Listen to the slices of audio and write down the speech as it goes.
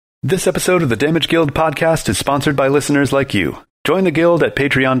This episode of the Damage Guild podcast is sponsored by listeners like you. Join the guild at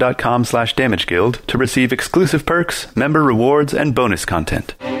patreon.com/damageguild to receive exclusive perks, member rewards, and bonus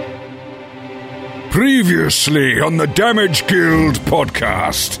content. Previously on the Damage Guild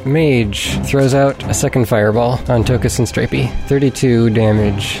podcast. Mage throws out a second fireball on Tokas and Stripey. 32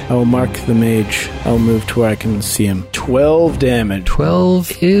 damage. I'll mark the mage. I'll move to where I can see him. 12 damage.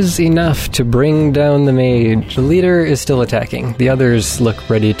 12 is enough to bring down the mage. The leader is still attacking. The others look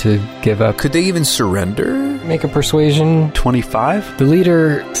ready to give up. Could they even surrender? Make a persuasion. 25? The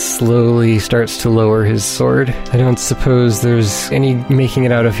leader slowly starts to lower his sword. I don't suppose there's any making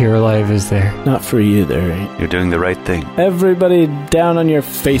it out of here alive, is there? Not for you there. You're doing the right thing. Everybody down on your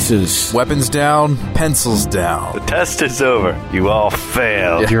faces. Weapons down, pencils down. The test is over. You all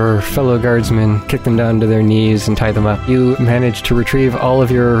failed. Your fellow guardsmen kick them down to their knees and tie them up. You manage to retrieve all of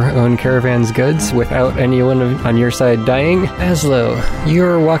your own caravan's goods without anyone on your side dying. Azlo,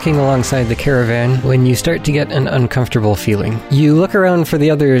 you're walking alongside the caravan when you start to get an uncomfortable feeling. You look around for the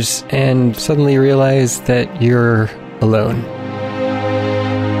others and suddenly realize that you're alone.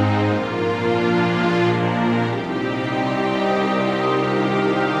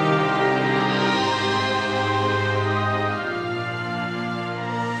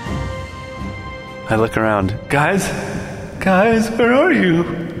 I look around. Guys, where are you?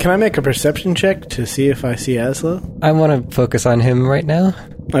 Can I make a perception check to see if I see Azlo? I want to focus on him right now.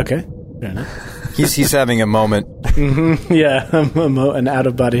 Okay, fair enough. He's having a moment. Yeah, an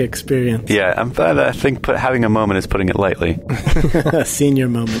out-of-body experience. Yeah, I think having a moment is putting it lightly. A senior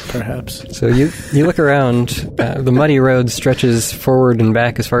moment, perhaps. So you look around. The muddy road stretches forward and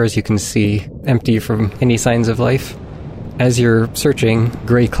back as far as you can see, empty from any signs of life. As you're searching,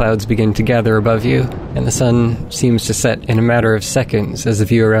 gray clouds begin to gather above you, and the sun seems to set in a matter of seconds as the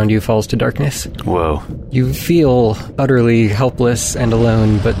view around you falls to darkness. Whoa. You feel utterly helpless and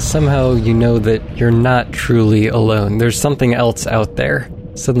alone, but somehow you know that you're not truly alone. There's something else out there.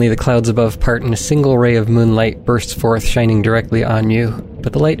 Suddenly the clouds above part and a single ray of moonlight bursts forth, shining directly on you.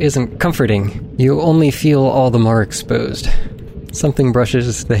 But the light isn't comforting. You only feel all the more exposed. Something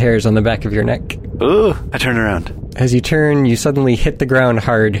brushes the hairs on the back of your neck. Ooh, I turn around. As you turn, you suddenly hit the ground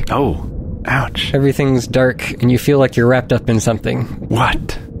hard. Oh, ouch. Everything's dark, and you feel like you're wrapped up in something.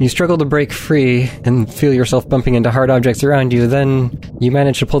 What? You struggle to break free and feel yourself bumping into hard objects around you. Then you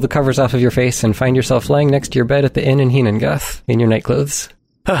manage to pull the covers off of your face and find yourself lying next to your bed at the inn in Heenangath in your nightclothes.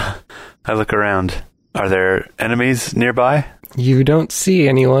 I look around. Are there enemies nearby? You don't see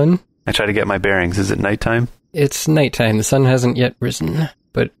anyone. I try to get my bearings. Is it nighttime? It's nighttime. The sun hasn't yet risen,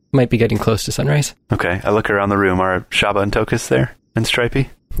 but might be getting close to sunrise. Okay, I look around the room. Are Shabba and Tokas there? And Stripey?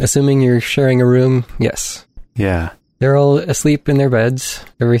 Assuming you're sharing a room, yes. Yeah. They're all asleep in their beds.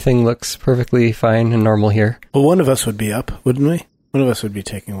 Everything looks perfectly fine and normal here. Well, one of us would be up, wouldn't we? One of us would be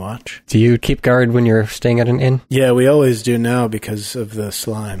taking watch. Do you keep guard when you're staying at an inn? Yeah, we always do now because of the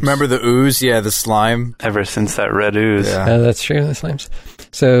slimes. Remember the ooze? Yeah, the slime. Ever since that red ooze. Yeah. That's true, the slimes.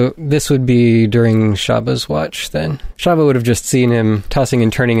 So this would be during Shabba's watch, then. Shabba would have just seen him tossing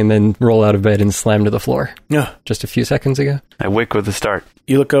and turning and then roll out of bed and slam to the floor. Yeah. Just a few seconds ago. I wake with a start.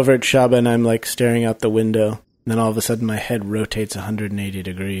 You look over at Shabba and I'm like staring out the window. And then all of a sudden my head rotates 180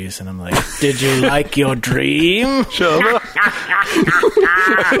 degrees and I'm like, did you like your dream? Shabba?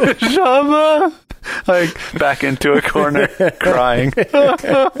 Shabba? Like, back into a corner, crying.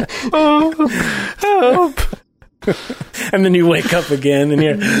 Oh, help. And then you wake up again and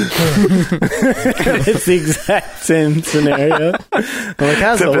you're... It's the exact same scenario. I'm like,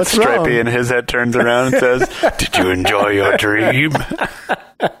 Azlo, what's wrong? Stripey and his head turns around and says, did you enjoy your dream?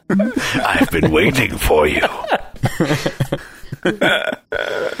 I've been waiting for you.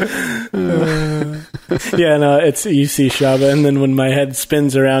 Yeah, no, it's you see Shabba, and then when my head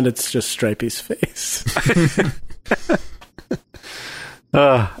spins around, it's just Stripey's face.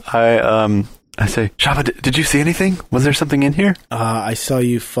 I say, Shabba, did you see anything? Was there something in here? I saw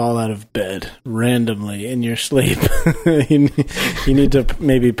you fall out of bed randomly in your sleep. you need to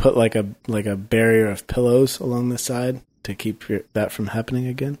maybe put like a barrier of pillows along the side to keep that from happening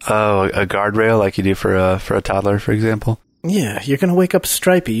again. Oh, a guardrail like you do for a toddler, for example? Yeah, you're going to wake up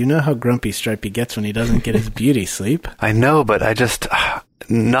Stripey. You know how grumpy Stripey gets when he doesn't get his beauty sleep. I know, but I just...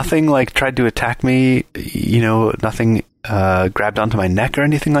 nothing like tried to attack me, nothing grabbed onto my neck or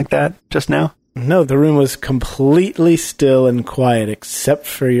anything like that just now? No, the room was completely still and quiet except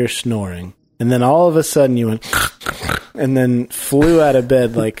for your snoring. And then all of a sudden you went... and then flew out of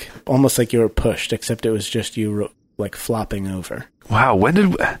bed almost like you were pushed, except it was just you flopping over. Wow,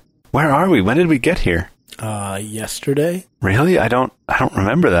 where are we? When did we get here? Yesterday. Really? I don't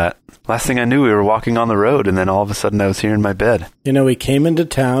remember that. Last thing I knew, we were walking on the road, and then all of a sudden I was here in my bed. We came into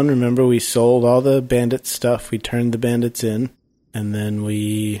town. Remember, we sold all the bandit stuff. We turned the bandits in, and then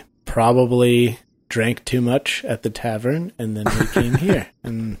we probably drank too much at the tavern, and then we came here.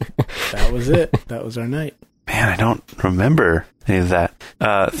 And that was it. That was our night. Man, I don't remember any of that.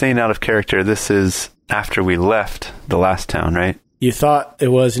 Staying out of character, this is after we left the last town, right? You thought it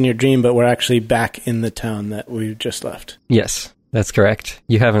was in your dream, but we're actually back in the town that we just left. Yes, that's correct.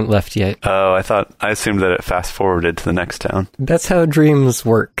 You haven't left yet. Oh, I assumed that it fast-forwarded to the next town. That's how dreams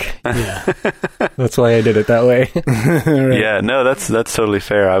work. Yeah. That's why I did it that way. Right. Yeah, no, that's totally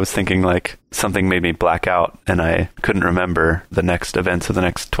fair. I was thinking like something made me black out, and I couldn't remember the next events of the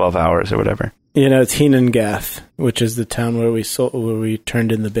next 12 hours or whatever. It's Heenangath, which is the town where we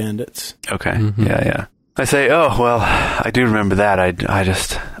turned in the bandits. Okay, Mm-hmm. yeah. I say, oh, well, I do remember that. I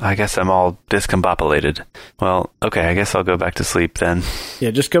guess I'm all discombobulated. Well, okay, I guess I'll go back to sleep then.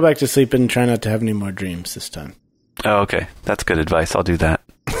 Yeah, just go back to sleep and try not to have any more dreams this time. Oh, okay. That's good advice. I'll do that.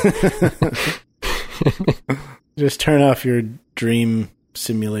 Just turn off your dream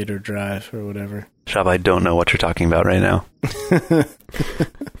simulator drive or whatever. Shabba, I don't know what you're talking about right now.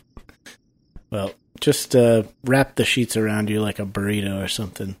 Well, just wrap the sheets around you like a burrito or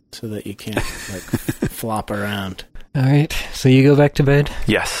something so that you can't flop around. All right, so you go back to bed.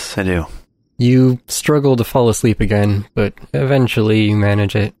 Yes, I do. You struggle to fall asleep again, but eventually you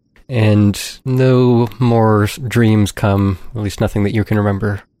manage it. And no more dreams come, at least nothing that you can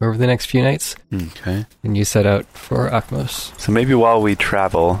remember, over the next few nights. Okay. And you set out for Akmos. So maybe while we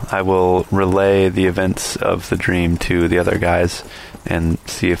travel, I will relay the events of the dream to the other guys and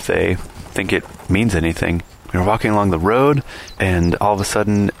see if they think it means anything. We were walking along the road, and all of a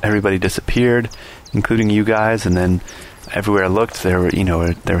sudden, everybody disappeared, including you guys, and then everywhere I looked, there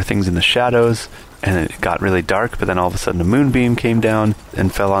were things in the shadows, and it got really dark, but then all of a sudden a moonbeam came down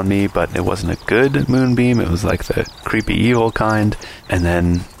and fell on me, but it wasn't a good moonbeam. It was like the creepy evil kind. And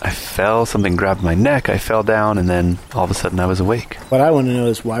then I fell, something grabbed my neck, I fell down, and then all of a sudden I was awake. What I want to know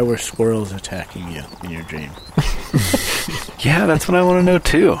is why were squirrels attacking you in your dream? Yeah, that's what I want to know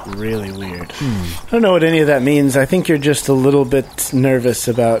too. Really weird. I don't know what any of that means. I think you're just a little bit nervous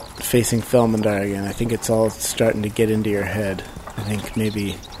about facing Felmandar again. I think it's all starting to get into your head. I think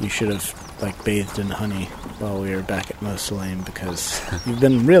maybe you should have bathed in honey while we were back at Mosulane, because you've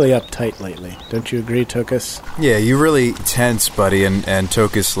been really uptight lately. Don't you agree, Tokas? Yeah, you really tense, buddy, and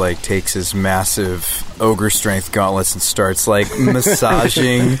Tokas takes his massive ogre strength gauntlets and starts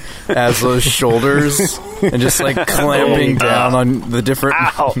massaging Azlo's shoulders and just clamping down on the different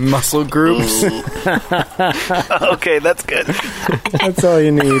muscle groups. Okay, that's good. That's all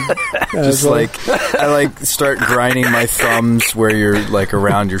you need. Just I start grinding my thumbs where you're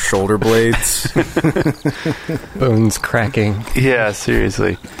around your shoulder blades. Bones cracking. Yeah,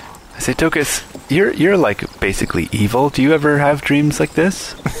 seriously. I say, Tokas, you're basically evil. Do you ever have dreams like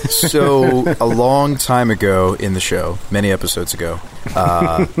this? So, a long time ago in the show, many episodes ago,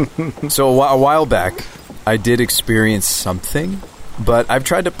 so a while back, I did experience something, but I've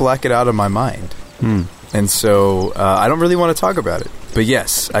tried to black it out of my mind. And so, I don't really want to talk about it. But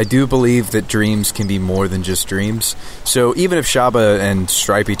yes, I do believe that dreams can be more than just dreams. So even if Shabba and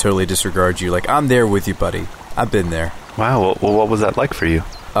Stripey totally disregard you, I'm there with you, buddy. I've been there. Wow, well, what was that like for you?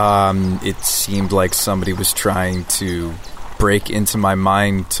 It seemed like somebody was trying to break into my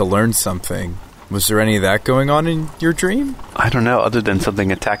mind to learn something. Was there any of that going on in your dream? I don't know, other than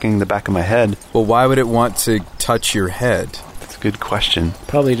something attacking the back of my head. Well, why would it want to touch your head? That's a good question.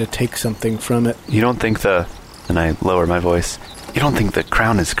 Probably to take something from it. You don't think and I lower my voice, you don't think the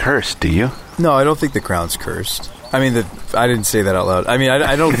crown is cursed, do you? No, I don't think the crown's cursed. I mean, I didn't say that out loud. I mean,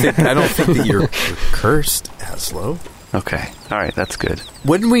 I don't think that you're cursed, Azlo. Okay, alright, that's good.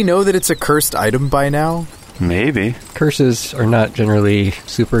 Wouldn't we know that it's a cursed item by now? Maybe. Curses are not generally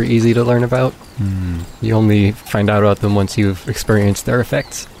super easy to learn about. You only find out about them once you've experienced their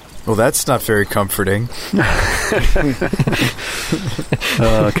effects. Well, that's not very comforting.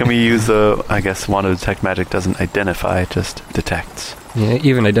 Can we use I guess Wand of Detect Magic doesn't identify, it just detects. Yeah,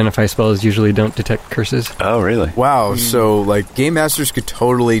 even identify spells usually don't detect curses. Oh, really? Wow, so Game Masters could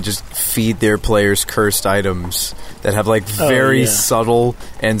totally just feed their players cursed items that have very subtle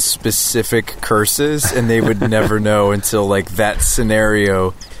and specific curses, and they would never know until that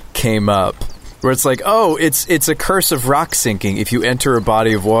scenario came up. Where it's it's a curse of rock sinking. If you enter a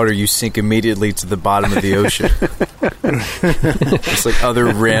body of water, you sink immediately to the bottom of the ocean. Just other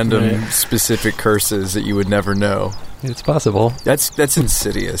random specific curses that you would never know. It's possible. That's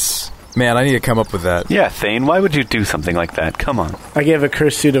insidious. Man, I need to come up with that. Yeah, Thane, why would you do something like that? Come on. I gave a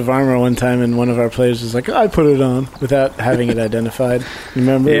cursed suit of armor one time, and one of our players was like, I put it on, without having it identified.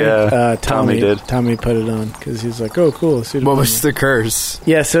 Remember? Yeah, Tommy did. Tommy put it on, because he was like, oh, cool, suit of What armor. was the curse?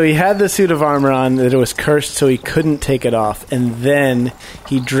 Yeah, so he had the suit of armor on, that it was cursed, so he couldn't take it off. And then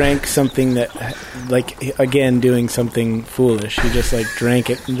he drank something that, like, again, doing something foolish. He just, like, drank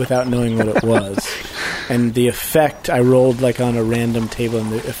it without knowing what it was. And the effect, I rolled, like, on a random table,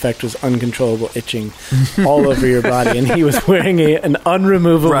 and the effect was uncontrollable itching all over your body. And he was wearing an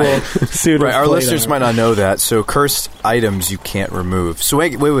unremovable suit of Right, our plate listeners armor. might not know that. So cursed items you can't remove. So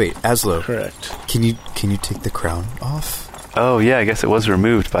wait, Azlo. Correct. Can you take the crown off? Oh, yeah, I guess it was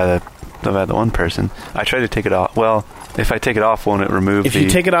removed by the one person. I tried to take it off. Well, if I take it off, won't it remove If you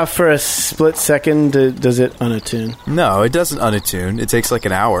take it off for a split second, does it unattune? No, it doesn't unattune. It takes like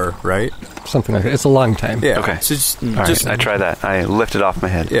an hour, right? Something like that. It's a long time. Yeah. Okay. So just, All right, I try that. I lift it off my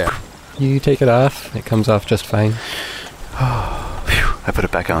head. yeah. You take it off, it comes off just fine. I put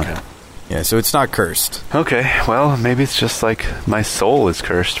it back on. Yeah, so it's not cursed. Okay, well, maybe it's just like my soul is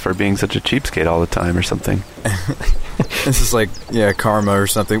cursed for being such a cheapskate all the time or something. This is like, karma or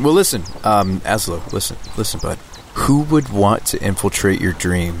something. Well, listen, Azlo, listen, bud. Who would want to infiltrate your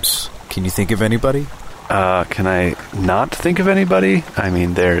dreams? Can you think of anybody? Can I not think of anybody? I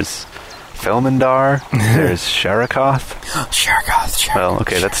mean, there's Felmandar, there's Sharakoth. Sharakoth. Well,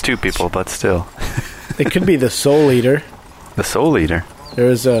 okay, that's two people, but still. It could be the Soul Eater. The Soul Eater. There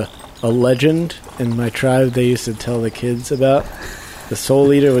was a legend in my tribe they used to tell the kids about. The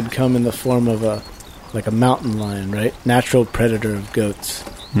Soul Eater would come in the form of a mountain lion, right? Natural predator of goats.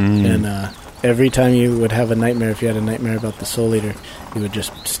 And every time you would have a nightmare, if you had a nightmare about the Soul Eater, you would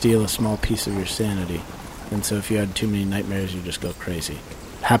just steal a small piece of your sanity. And so if you had too many nightmares, you'd just go crazy.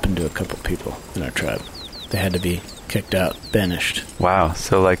 Happened to a couple people in our tribe. They had to be kicked out, banished. Wow,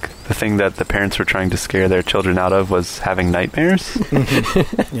 so like the thing that the parents were trying to scare their children out of was having nightmares?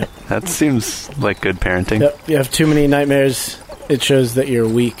 Yep. That seems like good parenting. Yep. You have too many nightmares, it shows that you're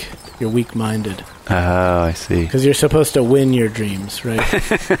weak. You're weak-minded. Oh, I see. Because you're supposed to win your dreams, right?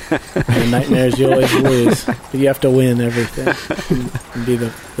 In nightmares, you always lose. But you have to win everything and be the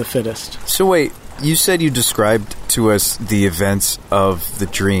fittest. So wait, you said you described to us the events of the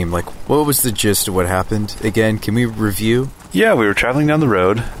dream. Like, what was the gist of what happened? Again, can we review? Yeah, we were traveling down the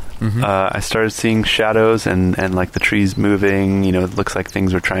road. I started seeing shadows and like the trees moving. You know, it looks like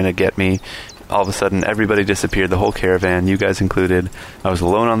things were trying to get me. All of a sudden, everybody disappeared, the whole caravan, you guys included. I was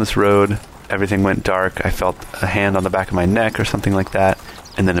alone on this road. Everything went dark. I felt a hand on the back of my neck or something like that.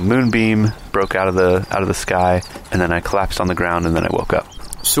 And then a moonbeam broke out of the sky. And then I collapsed on the ground, and then I woke up.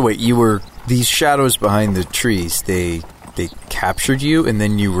 So wait, these shadows behind the trees, they captured you, and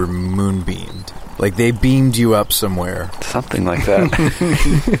then you were moonbeamed. Like, they beamed you up somewhere. Something like that.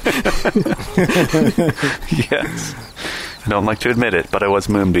 Yes. I don't like to admit it, but I was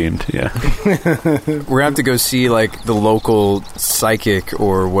moonbeamed, yeah. We're going to have to go see, like, the local psychic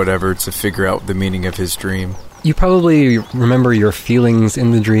or whatever to figure out the meaning of his dream. You probably remember your feelings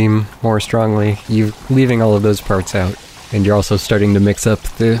in the dream more strongly. You're leaving all of those parts out. And you're also starting to mix up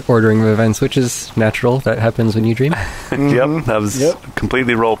the ordering of events, which is natural. That happens when you dream. Yep, that was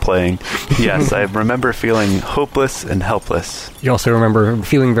completely role-playing. Yes, I remember feeling hopeless and helpless. You also remember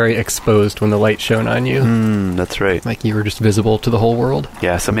feeling very exposed when the light shone on you. That's right. Like you were just visible to the whole world.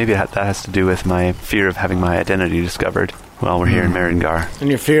 Yeah, so maybe that has to do with my fear of having my identity discovered while we're here in Marengar. And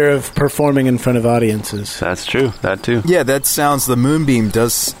your fear of performing in front of audiences. That's true, that too. Yeah, the moonbeam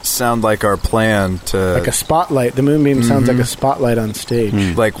does sound like our plan to... Like a spotlight. The moonbeam sounds like a spotlight on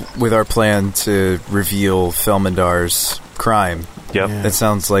stage. Like, with our plan to reveal Felmandar's crime. Yep. Yeah. That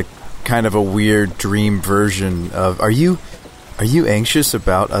sounds like kind of a weird dream version of... Are you anxious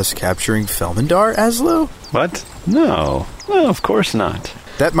about us capturing Felmandar, Azlo? What? No, of course not.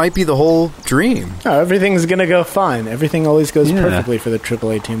 That might be the whole dream. Oh, everything's going to go fine. Everything always goes perfectly for the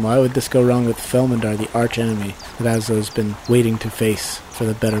AAA team. Why would this go wrong with Felmandar, the arch enemy that Azlo's been waiting to face for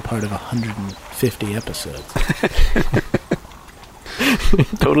the better part of 150 episodes?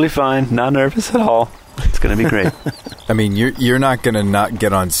 Totally fine, not nervous at all. It's going to be great. I mean, you're not going to not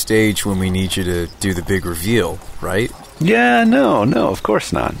get on stage when we need you to do the big reveal, right? Yeah, no, of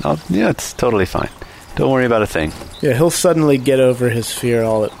course not. It's totally fine. Don't worry about a thing. Yeah, he'll suddenly get over his fear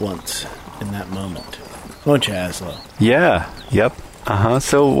all at once in that moment. Won't you, Azlo? Yeah, yep.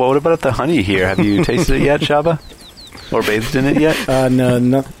 So what about the honey here? Have you tasted it yet, Shabba? Or bathed in it yet?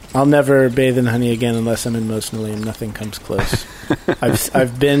 No. I'll never bathe in honey again unless I'm in Mosnalium. Nothing comes close.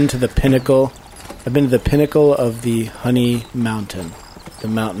 I've been to the pinnacle. I've been to the pinnacle of the honey mountain. The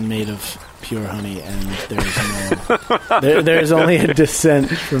mountain made of pure honey, and there's only a descent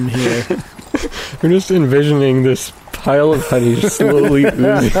from here. We're just envisioning this pile of honey just slowly oozing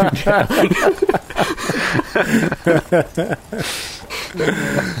down.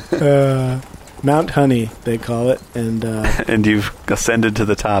 Mount Honey, they call it, and And you've ascended to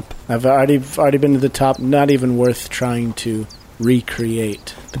the top. I've already been to the top. Not even worth trying to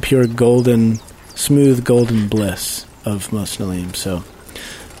recreate the pure smooth golden bliss of Mosnalim. So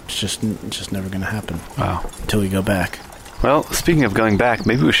it's just never going to happen. Wow. Until we go back. Well, speaking of going back,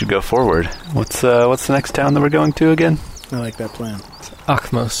 maybe we should go forward. What's the next town that we're going to again? I like that plan.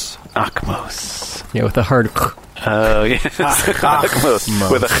 Akhmos. Akhmos. Yeah, with a hard k. Oh, yes. Akhmos.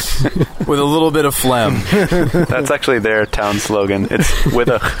 With a little bit of phlegm. That's actually their town slogan. It's with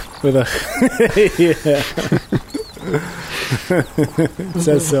a... Yeah. It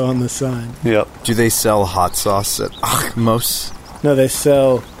says so on the sign. Yep. Do they sell hot sauce at Akhmos? No, they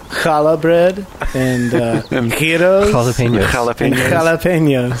sell challah bread and gyros Jalapenos. and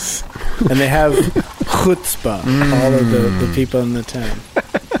jalapenos. And they have chutzpah, all of the people in the town.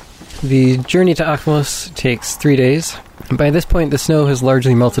 The journey to Akhmos takes 3 days. By this point, the snow has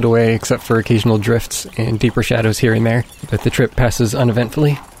largely melted away, except for occasional drifts and deeper shadows here and there, but the trip passes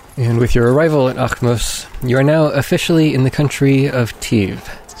uneventfully. And with your arrival at Akhmos, you are now officially in the country of Tiv.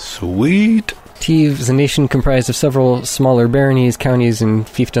 Sweet. Tiv is a nation comprised of several smaller baronies, counties, and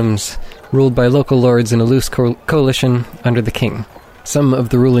fiefdoms, ruled by local lords in a loose coalition under the king. Some of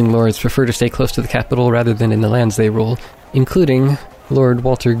the ruling lords prefer to stay close to the capital rather than in the lands they rule, including Lord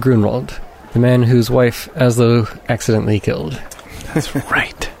Walter Grunwald, the man whose wife Azlo accidentally killed. That's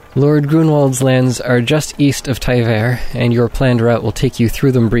right. Lord Grunwald's lands are just east of Taiver, and your planned route will take you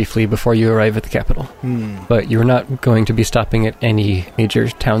through them briefly before you arrive at the capital. But you're not going to be stopping at any major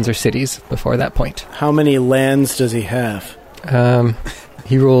towns or cities before that point. How many lands does he have?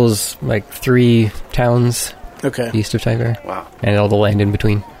 He rules, 3 towns Okay. east of Taiver. Wow. And all the land in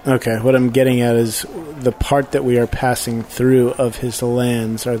between. Okay, what I'm getting at is the part that we are passing through of his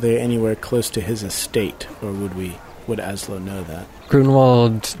lands, are they anywhere close to his estate? Or would Azlo know that?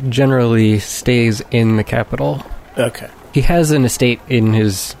 Grunwald generally stays in the capital. Okay. He has an estate in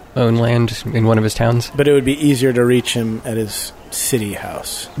his own land in one of his towns. But it would be easier to reach him at his city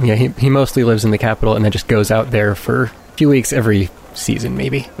house. Yeah, he mostly lives in the capital and then just goes out there for a few weeks every season,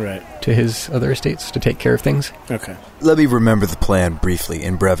 maybe, Right. to his other estates to take care of things. Okay. Let me remember the plan briefly,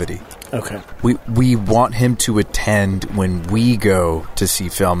 in brevity. Okay. We want him to attend when we go to see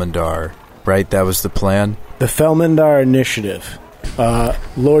Felmandar, right? That was the plan? The Felmandar Initiative.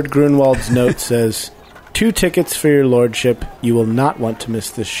 Lord Grunwald's note says, 2 tickets for your lordship. You will not want to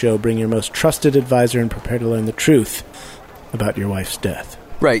miss this show. Bring your most trusted advisor and prepare to learn the truth about your wife's death.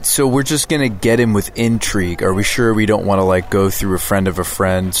 Right, so we're just going to get him with intrigue. Are we sure we don't want to, go through a friend of a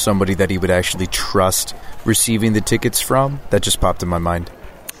friend, somebody that he would actually trust receiving the tickets from? That just popped in my mind.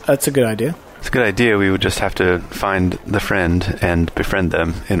 That's a good idea. It's a good idea. We would just have to find the friend and befriend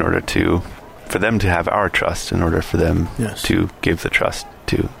them in order for them to have our trust, in order for them to give the trust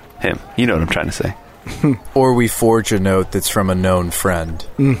to him. You know what I'm trying to say. Or we forge a note that's from a known friend.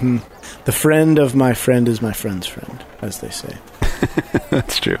 Mm-hmm. The friend of my friend is my friend's friend, as they say.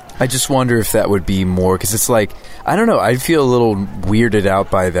 That's true. I just wonder if that would be more, because it's I don't know, I feel a little weirded out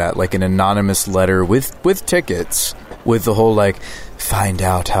by that, an anonymous letter with tickets, with the whole, find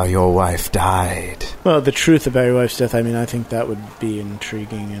out how your wife died. Well, the truth about your wife's death, I think that would be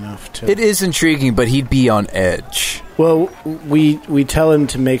intriguing enough to... It is intriguing, but he'd be on edge. Well, we tell him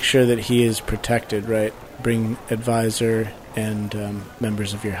to make sure that he is protected, right? Bring advisor and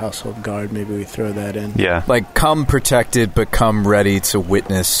members of your household guard. Maybe we throw that in. Yeah. Come protected, but come ready to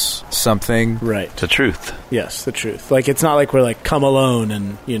witness something. Right. The truth. Yes, the truth. It's not like we're come alone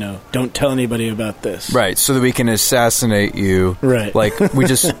and, don't tell anybody about this. Right, so that we can assassinate you. Right.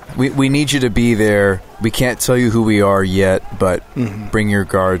 We need you to be there. We can't tell you who we are yet, but bring your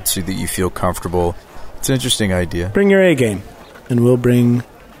guard so that you feel comfortable. It's an interesting idea. Bring your A game, and we'll bring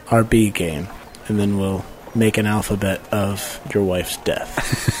our B game, and then we'll make an alphabet of your wife's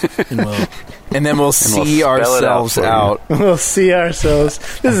death. And then we'll see ourselves out. We'll see ourselves.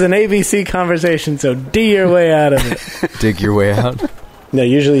 This is an ABC conversation, so D your way out of it. Dig your way out? No,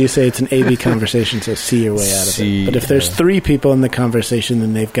 usually you say it's an AB conversation, so see your way out of it. But if there's 3 people in the conversation,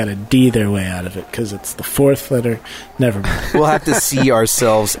 then they've got to D their way out of it, because it's the 4th letter. Never mind. We'll have to see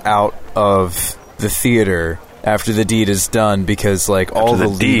ourselves out of the theater after the deed is done, because all the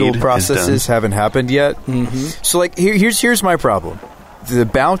legal processes haven't happened yet. Mm-hmm. So here's my problem. The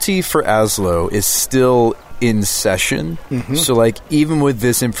bounty for Azlo is still in session. So, like, even with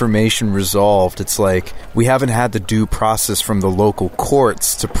this information resolved, it's like we haven't had the due process from the local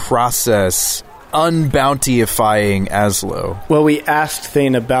courts to process unbountyifying Azlo. Well, we asked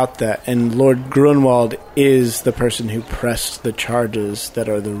Thane about that, and Lord Grunwald is the person who pressed the charges that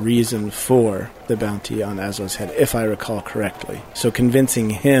are the reason for the bounty on Azlo's head, if I recall correctly. So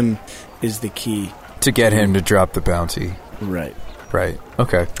convincing him is the key. To get him to drop the bounty. Right. Right.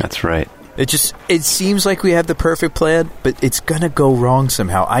 Okay. That's right. It seems like we have the perfect plan, but it's gonna go wrong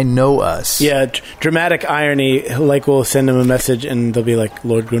somehow. I know us. Yeah, dramatic irony, like we'll send him a message and they'll be like,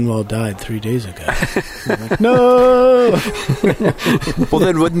 Lord Grunwald died 3 days ago. Like, no! Well,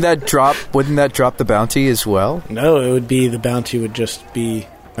 then wouldn't that drop the bounty as well? No, it would be, the bounty would just be,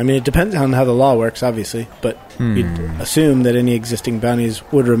 I mean, it depends on how the law works, obviously, but you'd assume that any existing bounties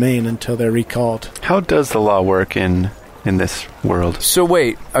would remain until they're recalled. How does the law work in this world? So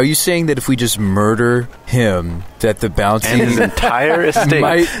wait, are you saying that if we just murder him, that the bounty and his entire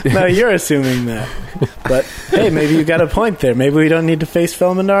estate No, you're assuming that. But hey, maybe you got a point there. Maybe we don't need to face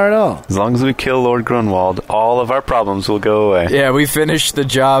Felmandar at all. As long as we kill Lord Grunwald, all of our problems will go away. Yeah, we finished the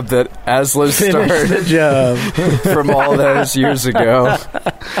job that Azlo started the job from all those years ago.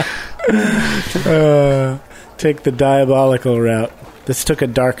 Take the diabolical route. This took a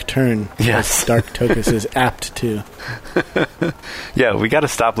dark turn. Yes. Dark Tokas is apt to. Yeah, we got to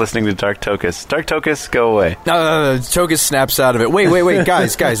stop listening to Dark Tokas. Dark Tokas, go away. No. Tokas snaps out of it. Wait,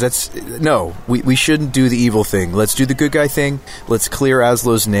 guys, that's... No, we shouldn't do the evil thing. Let's do the good guy thing. Let's clear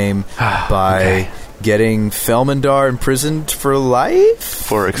Azlo's name by getting Felmandar imprisoned for life?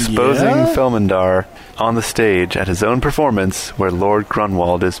 For exposing Felmandar on the stage at his own performance where Lord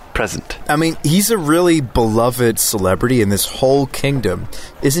Grunwald is present. I mean, he's a really beloved celebrity in this whole kingdom.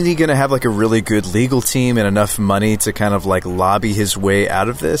 Isn't he going to have like a really good legal team and enough money to kind of like lobby his way out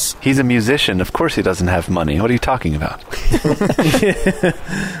of this? He's a musician. Of course he doesn't have money. What are you talking about?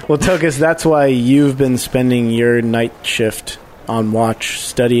 Well, Tokas, that's why you've been spending your night shift on watch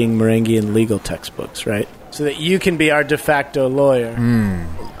studying Merengian legal textbooks, right? So that you can be our de facto lawyer.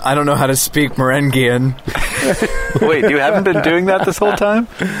 I don't know how to speak Merengian. Wait, you haven't been doing that this whole time?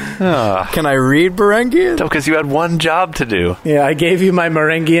 Can I read Merengian? No, because you had one job to do. Yeah, I gave you my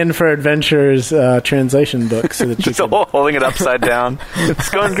Merengian for Adventures translation book so that you Just could... holding it upside down. It's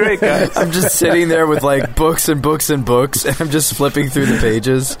going great, guys. I'm just sitting there with like books and books and books, and I'm just flipping through the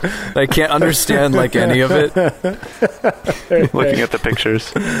pages. I can't understand like any of it. Looking at the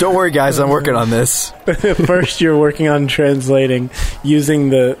pictures. Don't worry, guys, I'm working on this. First, you're working on translating using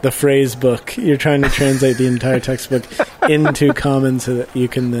the phrase book. You're trying to translate the entire textbook into common so that you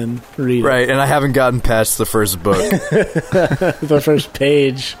can then read Right, and I haven't gotten past the first book. the first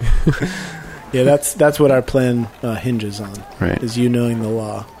page. Yeah, that's what our plan hinges on. Right. Is you knowing the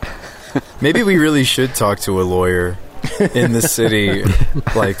law. Maybe we really should talk to a lawyer in the city,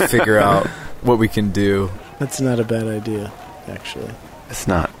 like figure out what we can do. That's not a bad idea, actually. It's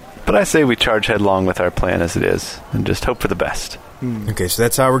not. But I say we charge headlong with our plan as it is, and just hope for the best. Okay, so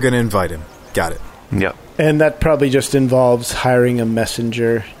that's how we're going to invite him. Got it. Yep. And that probably just involves hiring a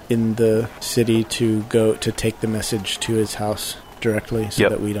messenger in the city to go to take the message to his house directly so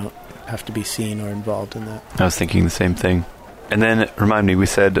that we don't have to be seen or involved in that. I was thinking the same thing. And then, remind me, we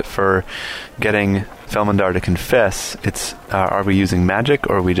said for getting Felmandar to confess, it's are we using magic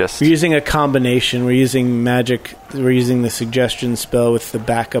or are we just... We're using a combination. We're using magic. We're using the suggestion spell with the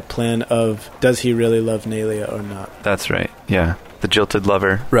backup plan of does he really love Nalia or not? That's right, yeah. The jilted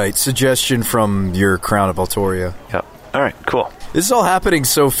lover. Right, suggestion from your Crown of Baltoria. Yep. All right, cool. This is all happening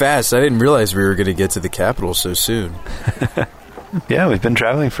so fast. I didn't realize we were going to get to the capital so soon. Yeah, we've been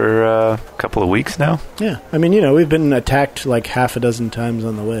traveling for a couple of weeks now. Yeah, I mean, we've been attacked like half a dozen times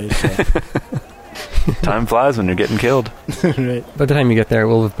on the way. So. Time flies when you're getting killed. Right. By the time you get there, it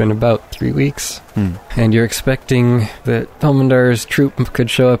will have been about 3 weeks. And you're expecting that Felmandar's troop could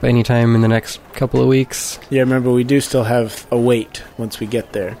show up anytime in the next couple of weeks. Yeah, remember, we do still have a wait once we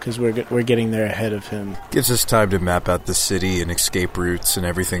get there, because we're getting there ahead of him. Gives us time to map out the city and escape routes and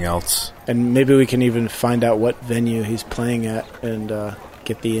everything else. And maybe we can even find out what venue he's playing at and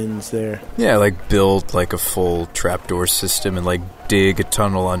get the inns there. Yeah, like build like a full trapdoor system and like dig a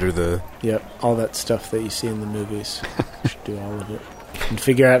tunnel under the... Yep, all that stuff that you see in the movies. Should do all of it. And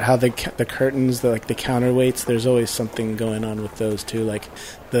figure out how the curtains, the counterweights, there's always something going on with those too. Like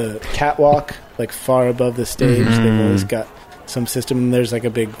the catwalk, like far above the stage, they've always got some system, and there's like a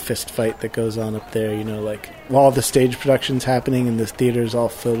big fist fight that goes on up there, you know, like while the stage production's happening and this theater's all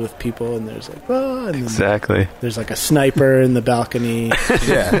filled with people, and there's like, oh, and Exactly. there's like a sniper in the balcony.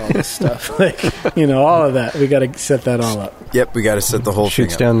 Yeah. All this stuff. Like, you know, all of that. We got to set that all up. Yep, we got to set the whole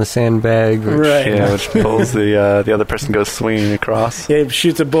Shoots thing up. down the sandbag. Which, Right. Yeah, which pulls the other person goes swinging across. Yeah,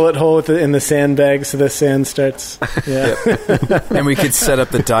 shoots a bullet hole in the sandbag so the sand starts. Yeah. And we could set up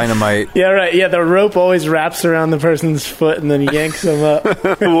the dynamite. Yeah, right. Yeah, the rope always wraps around the person's foot and then yanks them up.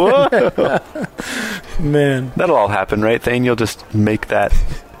 Whoa! Man. That'll all happen, right, Thane? You'll just make that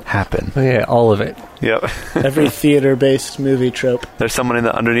happen. Oh, yeah, all of it. Yep. Every theater-based movie trope. There's someone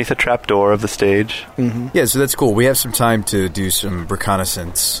underneath a trapdoor of the stage. Yeah, so that's cool. We have some time to do some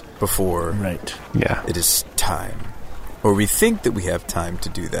reconnaissance before Right. Yeah. it is time. Or we think that we have time to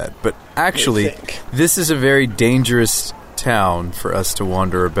do that. But actually, We think. this is a very dangerous town for us to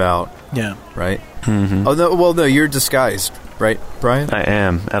wander about, Yeah. right? Mm-hmm. Oh, no, well, no, you're disguised, right, Brian? I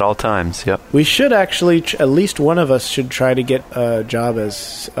am, at all times, yep. We should actually, at least one of us should try to get a job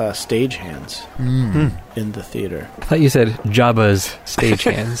as stagehands in the theater. I thought you said Jabba's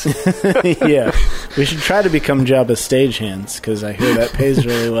stagehands. Yeah. We should try to become Jabba's stagehands, because I hear that pays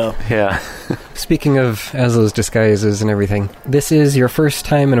really well. Yeah. Speaking of Azlo's disguises and everything, this is your first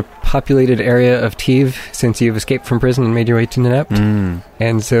time in a populated area of Teve since you've escaped from prison and made your way to Nenept.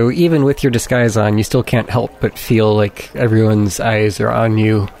 And so even with your disguise on, you still can't help but feel like everyone's eyes are on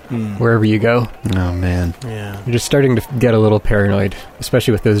you wherever you go. Oh, man. Yeah. You're just starting to get a little paranoid,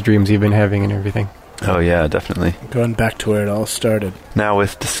 especially with those dreams you've been having and everything. Oh, yeah, definitely. Going back to where it all started. Now,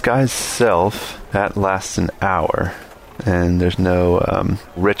 with Disguise Self, that lasts an hour, and there's no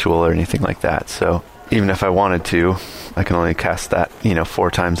ritual or anything like that, so even if I wanted to, I can only cast that,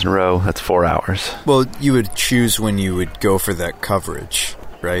 4 times in a row. That's 4 hours. Well, you would choose when you would go for that coverage,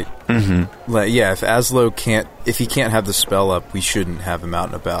 right? Mm-hmm. Like, yeah, if he can't have the spell up, we shouldn't have him out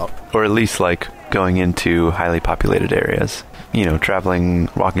and about. Or at least, going into highly populated areas. Traveling,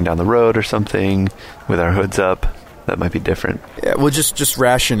 walking down the road or something with our hoods up. That might be different. Yeah, we'll just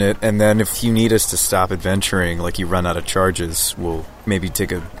ration it, and then if you need us to stop adventuring, like you run out of charges, we'll maybe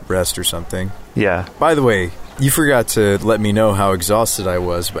take a rest or something. Yeah. By the way, you forgot to let me know how exhausted I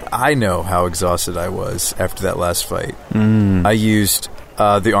was, but I know how exhausted I was after that last fight. I used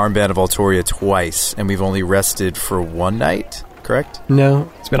the armband of Altoria twice, and we've only rested for 1 night, correct?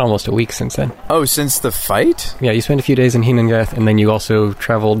 No, it's been almost a week since then. Oh, since the fight? Yeah, you spent a few days in Hinengath, and then you also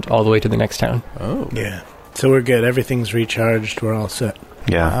traveled all the way to the next town. Oh. Yeah. So we're good. Everything's recharged. We're all set.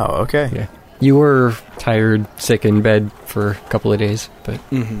 Yeah. Wow, okay. Yeah. You were tired, sick in bed for a couple of days, but...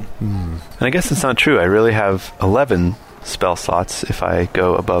 And I guess it's not true. I really have 11 spell slots if I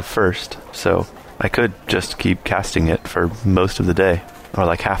go above first, so I could just keep casting it for most of the day,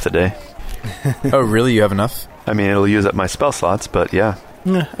 or half the day. Oh, really? You have enough? I mean, it'll use up my spell slots, but yeah.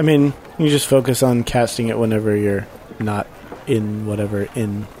 Yeah, I mean, you just focus on casting it whenever you're not in whatever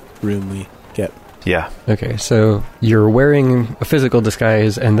room we get. Yeah. Okay, so you're wearing a physical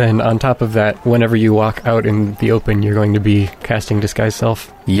disguise, and then on top of that, whenever you walk out in the open, you're going to be casting Disguise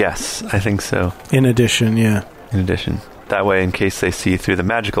Self? Yes, I think so. In addition, yeah. In addition. That way, in case they see through the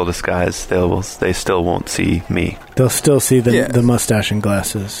magical disguise, they still won't see me. They'll still see Yeah. the mustache and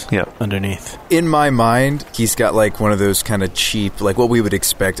glasses Yep. underneath. In my mind, he's got one of those kind of cheap, what we would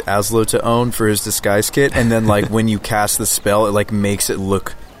expect Azlo to own for his disguise kit, and then when you cast the spell, it makes it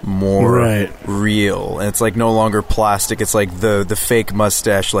look more Right. real, and it's no longer plastic. It's the fake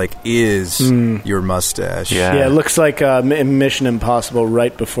mustache is your mustache. Yeah. Yeah, it looks like Mission Impossible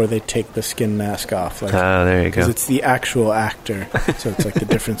right before they take the skin mask off. There you go. Because it's the actual actor. So it's the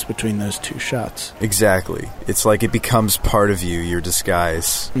difference between those two shots. Exactly. It's it becomes part of you, your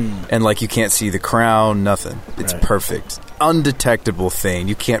disguise, and you can't see the crown, nothing. It's Right. perfect, undetectable thing.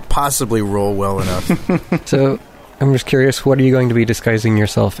 You can't possibly roll well enough. So, I'm just curious, what are you going to be disguising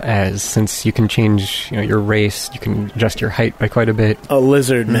yourself as, since you can change your race, you can adjust your height by quite a bit? A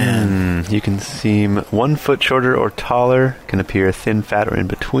lizard man. You can seem 1 foot shorter or taller, can appear thin, fat, or in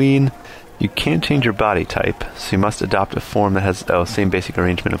between. You can't change your body type, so you must adopt a form that has the same basic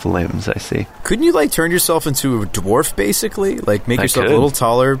arrangement of limbs, I see. Couldn't you turn yourself into a dwarf, basically? Make I yourself could. a little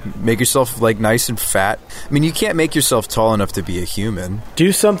taller, make yourself nice and fat. I mean, you can't make yourself tall enough to be a human.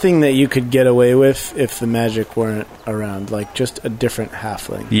 Do something that you could get away with if the magic weren't around. Just a different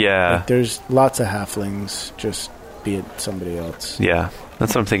halfling. Yeah. There's lots of halflings, just be it somebody else. Yeah.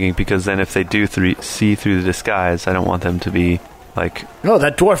 That's what I'm thinking, because then if they do see through the disguise, I don't want them to be Oh,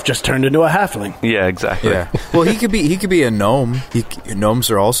 that dwarf just turned into a halfling. Yeah, exactly. Yeah. Well, he could be a gnome. Gnomes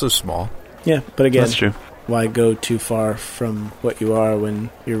are also small. Yeah, but again, That's true. Why go too far from what you are when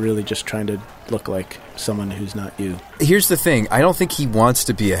you're really just trying to look like someone who's not you? Here's the thing. I don't think he wants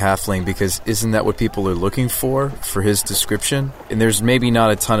to be a halfling because isn't that what people are looking for his description? And there's maybe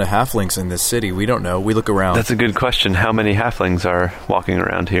not a ton of halflings in this city. We don't know. We look around. That's a good question. How many halflings are walking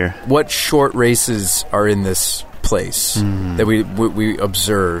around here? What short races are in this place that we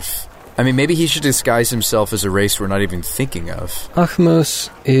observe? I mean, maybe he should disguise himself as a race we're not even thinking of. Akhmos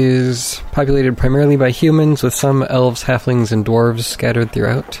is populated primarily by humans, with some elves, halflings, and dwarves scattered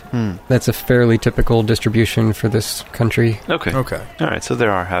throughout. That's a fairly typical distribution for this country. Okay. All right, so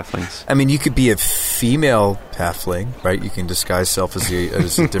there are halflings. I mean, you could be a female halfling, right? You can disguise yourself as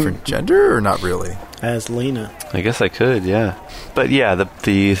a different gender, or not really? As Lena. I guess I could, yeah. But yeah,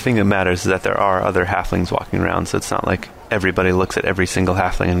 the thing that matters is that there are other halflings walking around, so it's not like everybody looks at every single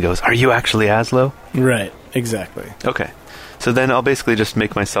halfling and goes, "Are you actually Azlo?" Right, exactly. Okay. So then I'll basically just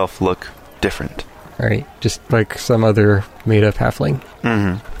make myself look different. All right, just like some other made-up halfling.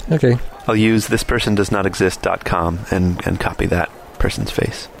 Mm-hmm. Okay. I'll use thispersondoesnotexist.com and copy that person's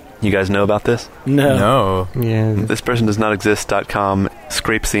face. You guys know about this? No. Yeah. Thispersondoesnotexist.com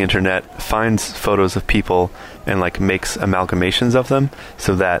scrapes the internet, finds photos of people, and like makes amalgamations of them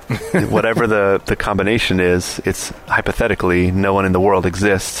so that whatever the combination is, it's hypothetically no one in the world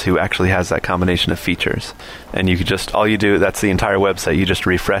exists who actually has that combination of features. And you could just, all you do, that's the entire website, you just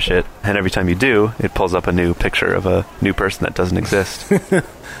refresh it, and every time you do, it pulls up a new picture of a new person that doesn't exist.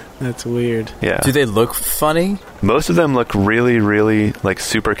 That's weird. Yeah. Do they look funny? Most of them look really, really, like,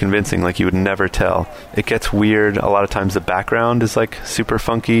 super convincing, like you would never tell. It gets weird. A lot of times the background is, like, super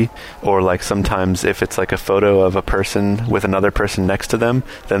funky, or, like, sometimes if it's, like, a photo of a person with another person next to them,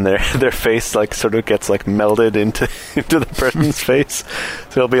 then their face, like, sort of gets, like, melded into the person's face.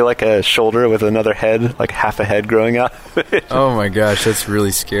 So it'll be, like, a shoulder with another head, like, half a head growing out. Oh, my gosh, that's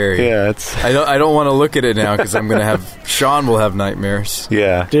really scary. Yeah, it's... I don't want to look at it now, because I'm going to have... Sean will have nightmares.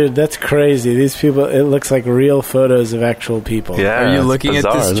 Yeah. Dude, that's crazy. These people, it looks like real photos of actual people. Yeah. Are you looking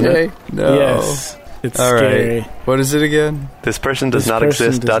bizarre, at this, Jay? No. Yes. It's All scary. right. What is it again?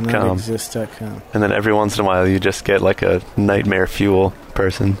 Thispersondoesnotexist.com. And then every once in a while you just get like a nightmare fuel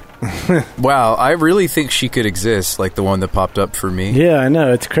person. Wow, I really think she could exist, like the one that popped up for me. Yeah, I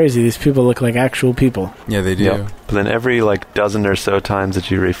know. It's crazy. These people look like actual people. Yeah, they do. Yep. But then every like dozen or so times that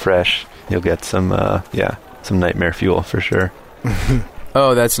you refresh, you'll get some nightmare fuel for sure.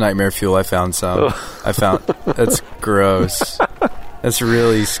 Oh, that's nightmare fuel. I found some. That's gross. That's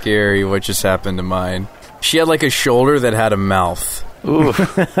really scary what just happened to mine. She had like a shoulder that had a mouth. Ooh.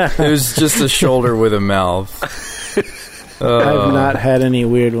 It was just a shoulder with a mouth. I've not had any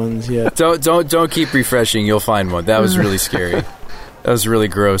weird ones yet. Don't keep refreshing. You'll find one. That was really scary. That was really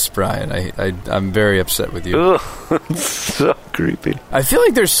gross, Brian. I'm very upset with you. Ugh, so creepy. I feel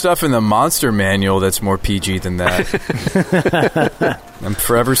like there's stuff in the monster manual that's more PG than that. I'm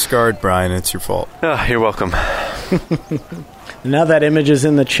forever scarred, Brian. It's your fault. Oh, you're welcome. Now that image is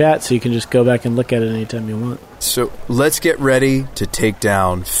in the chat, so you can just go back and look at it anytime you want. So let's get ready to take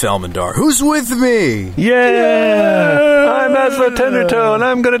down Felmandar. Who's with me? Yeah! I'm Azlo Tendertoe, and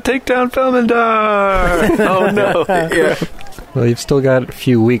I'm going to take down Felmandar! Oh, no. Yeah. Well, you've still got a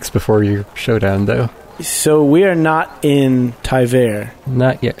few weeks before your showdown, though. So we are not in Tyver.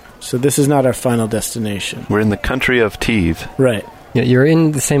 Not yet. So this is not our final destination. We're in the country of Tiv. Right. Yeah, you're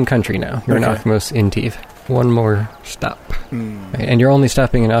in the same country now. You're in Akhmos in Tiv. One more stop. Right, and you're only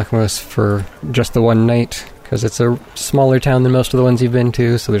stopping in Akhmos for just the one night, because it's a smaller town than most of the ones you've been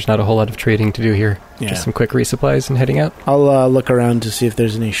to, so there's not a whole lot of trading to do here. Yeah. Just some quick resupplies and heading out. I'll look around to see if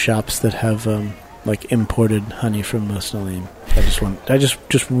there's any shops that have like imported honey from Mosnalim. I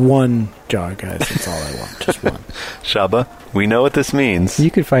just one jar, guys. That's all I want. Just one. Shabba, we know what this means.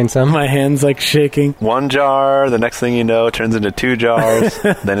 You could find some. My hand's like shaking. One jar, the next thing you know, it turns into 2 jars,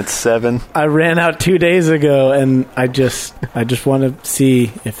 then it's 7. I ran out 2 days ago, and I just want to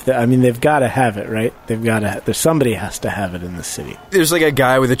see if they've got to have it, right? They've got to. There's somebody has to have it in the city. There's like a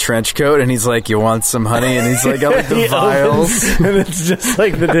guy with a trench coat, and he's like, "You want some honey?" And he's like, "Got like the vials," and it's just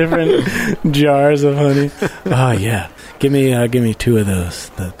like the different jars of honey. Oh yeah. Give me 2 of those,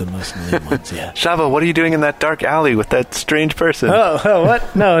 the Muslim ones, yeah. Shabba, what are you doing in that dark alley with that strange person? Oh,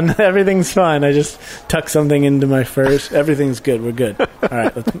 what? No, everything's fine. I just tucked something into my furs. Everything's good. We're good. All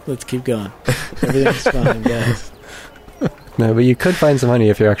right, let's keep going. Everything's fine, guys. No, but you could find some honey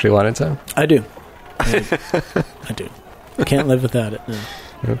if you actually wanted some. I do. I do. I can't live without it, no.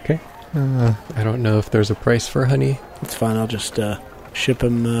 Okay. I don't know if there's a price for honey. It's fine. I'll just ship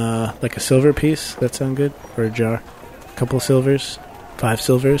him like a silver piece. That sound good? Or a jar? Couple silvers, 5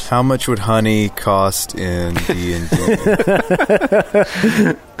 silvers. How much would honey cost in D&D?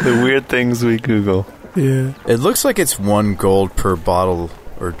 The weird things we Google. Yeah. It looks like it's 1 gold per bottle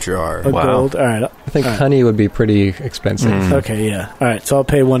or jar. A gold? All right. I think honey would be pretty expensive. Okay, yeah. All right, so I'll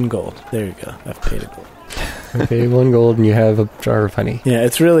pay 1 gold. There you go. I've paid a gold. Okay, 1 gold and you have a jar of honey. Yeah,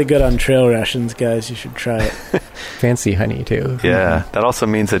 it's really good on trail rations, guys. You should try it. Fancy honey, too. Yeah, that also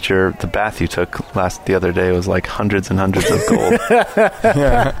means that the bath you took the other day was like hundreds and hundreds of gold.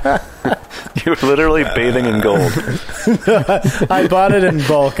 You were literally bathing in gold. I bought it in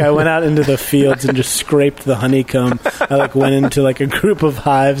bulk. I went out into the fields and just scraped the honeycomb. I went into a group of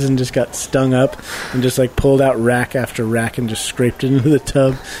hives and just got stung up and just pulled out rack after rack and just scraped it into the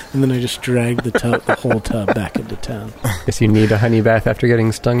tub, and then I just dragged the whole tub back into town. Guess you need a honey bath after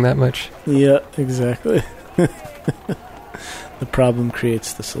getting stung that much. Yeah, exactly. The problem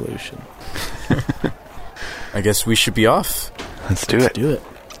creates the solution. I guess we should be off. Let's do it.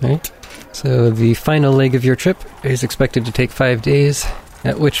 Right. So the final leg of your trip is expected to take 5 days,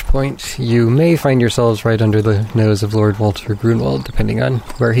 at which point you may find yourselves right under the nose of Lord Walter Grunwald, depending on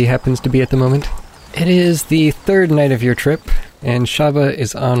where he happens to be at the moment. It is the 3rd night of your trip, and Shabba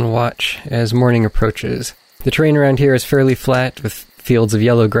is on watch as morning approaches. The terrain around here is fairly flat, with fields of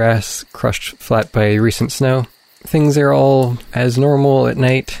yellow grass crushed flat by recent snow. Things are all as normal at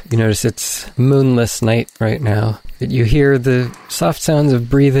night. You notice it's moonless night right now. You hear the soft sounds of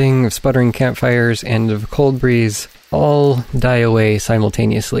breathing, of sputtering campfires, and of a cold breeze all die away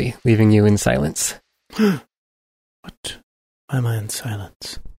simultaneously, leaving you in silence. What? Why am I in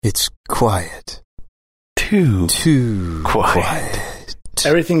silence? It's quiet. Too quiet.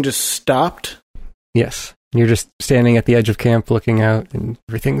 Everything just stopped? Yes. You're just standing at the edge of camp looking out, and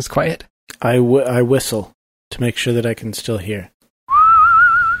everything's quiet. I whistle to make sure that I can still hear.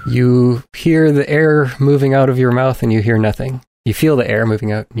 You hear the air moving out of your mouth, and you hear nothing. You feel the air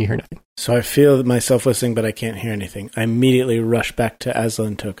moving out, and you hear nothing. So I feel myself whistling, but I can't hear anything. I immediately rush back to Azlo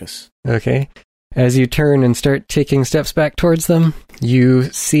and Tokas. Okay. As you turn and start taking steps back towards them, you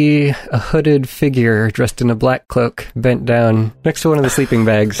see a hooded figure dressed in a black cloak bent down next to one of the sleeping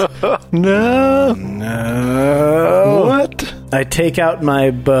bags. No. What? I take out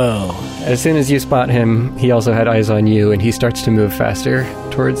my bow. As soon as you spot him, he also had eyes on you, and he starts to move faster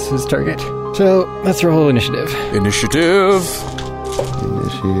towards his target. So, let's roll initiative. Initiative.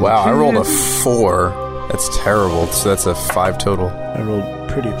 Wow, I rolled a 4. That's terrible. So that's a 5 total. I rolled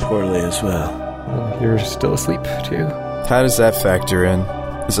pretty poorly as well. You're still asleep, too. How does that factor in?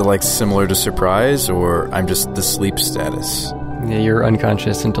 Is it similar to surprise, or I'm just the sleep status? Yeah, you're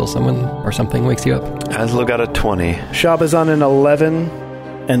unconscious until someone or something wakes you up. Azlo got a 20. Shabba's on an 11,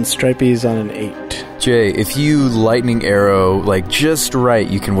 and Stripey's on an 8. Jay, if you lightning arrow, just right,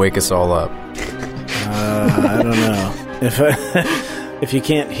 you can wake us all up. I don't know. If you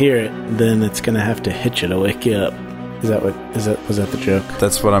can't hear it, then it's going to have to hit you to wake you up. Was that the joke?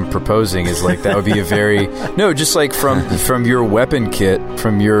 That's what I'm proposing, is that would be a very... No, just from your weapon kit,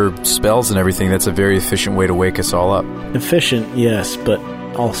 from your spells and everything, that's a very efficient way to wake us all up. Efficient, yes, but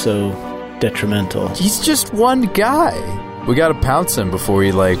also detrimental. He's just one guy. We gotta pounce him before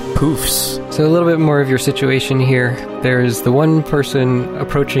he, poofs. So a little bit more of your situation here. There's the one person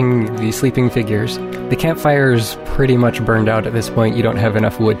approaching the sleeping figures. The campfire's pretty much burned out at this point. You don't have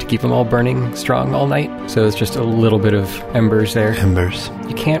enough wood to keep them all burning strong all night, so it's just a little bit of embers there.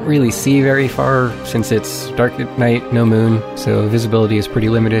 You can't really see very far since it's dark at night, no moon, so visibility is pretty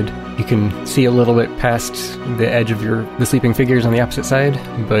limited. You can see a little bit past the edge of the sleeping figures on the opposite side,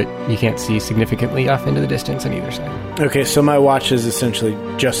 but you can't see significantly off into the distance on either side. Okay, so my watch is essentially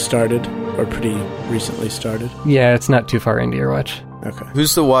just started, or pretty recently started? Yeah, it's not too far into your watch. Okay.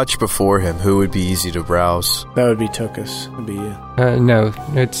 Who's the watch before him? Who would be easy to browse? That would be Tokas. That would be you. No,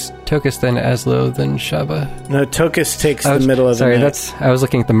 it's Tokas, then Azlo, then Shabba. No, Tokas takes the middle of the night. I was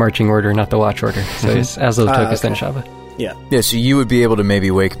looking at the marching order, not the watch order. So it's Azlo, Tokas, okay. then Shabba. Yeah. Yeah, so you would be able to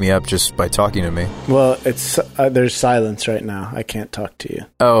maybe wake me up just by talking to me. Well, it's there's silence right now. I can't talk to you.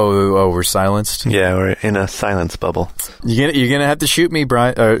 Oh, we're silenced? Yeah, we're in a silence bubble. You're gonna have to shoot me,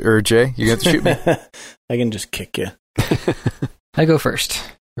 Brian, or Jay. You're gonna have to shoot me. I can just kick you. I go first.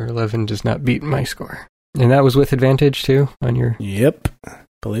 Your 11 does not beat my score. And that was with advantage, too, on your... Yep.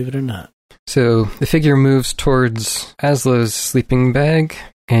 Believe it or not. So the figure moves towards Azlo's sleeping bag,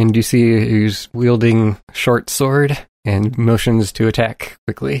 and you see he's wielding a short sword and motions to attack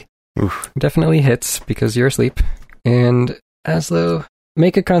quickly. Oof. Definitely hits because you're asleep. And Azlo,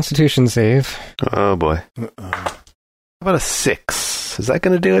 make a Constitution save. Oh, boy. How about a 6? Is that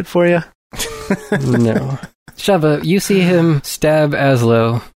going to do it for you? No. Shabba, you see him stab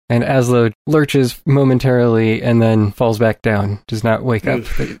Azlo, and Azlo lurches momentarily and then falls back down. Does not wake up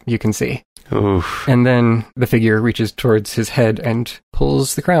that you can see. Oof. And then the figure reaches towards his head and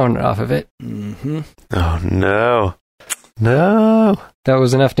pulls the crown off of it. Mm-hmm. Oh, no. No. That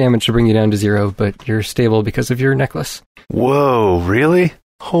was enough damage to bring you down to 0, but you're stable because of your necklace. Whoa, really?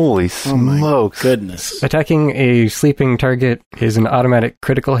 Holy smokes. Goodness. Attacking a sleeping target is an automatic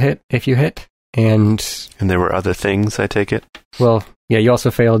critical hit if you hit. And there were other things, I take it? well, yeah, you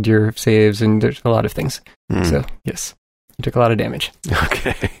also failed your saves and there's a lot of things. So, yes, you took a lot of damage.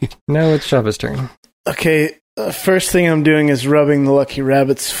 Okay. Now it's Shabba's turn. Okay, first thing I'm doing is rubbing the lucky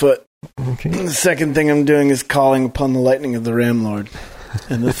rabbit's foot. Okay. The second thing I'm doing is calling upon the lightning of the Ram Lord.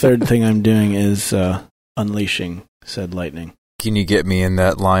 And the third thing I'm doing is unleashing said lightning. Can you get me in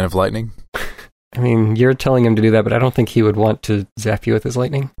that line of lightning? I mean, you're telling him to do that, but I don't think he would want to zap you with his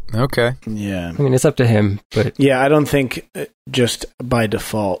lightning. Okay. Yeah. I mean, it's up to him, but... Yeah, I don't think just by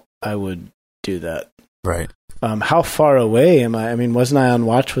default I would do that. Right. How far away am I? I mean, wasn't I on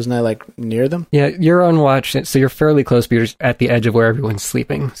watch? Wasn't I, like, near them? Yeah, you're on watch, so you're fairly close, but you're just at the edge of where everyone's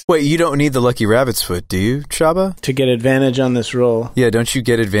sleeping. Wait, you don't need the lucky rabbit's foot, do you, Shabba? To get advantage on this roll. Yeah, don't you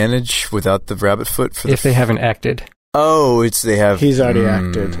get advantage without the rabbit foot? For If they haven't acted. Oh, they have... He's already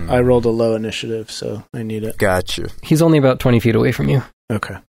acted. I rolled a low initiative, so I need it. Gotcha. He's only about 20 feet away from you.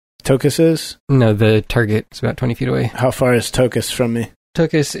 Okay. Tokas is? No, the target is about 20 feet away. How far is Tokas from me?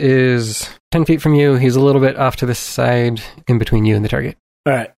 Tokas is 10 feet from you. He's a little bit off to the side in between you and the target.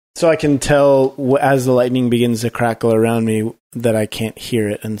 All right. So I can tell as the lightning begins to crackle around me that I can't hear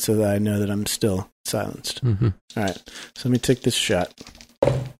it, and so that I know that I'm still silenced. Mm-hmm. All right. So let me take this shot.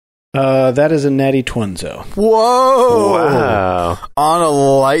 That is a natty twinzo. Whoa! Wow. On a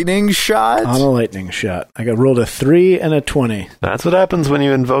lightning shot? On a lightning shot. I got rolled a 3 and a 20. That's what happens when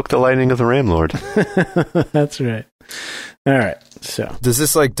you invoke the lightning of the Ram Lord. That's right. All right. So Does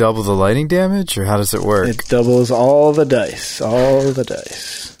this, double the lightning damage, or how does it work? it doubles all the dice. All the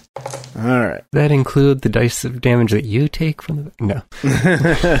dice. All right. That include the dice of damage that you take from the... No.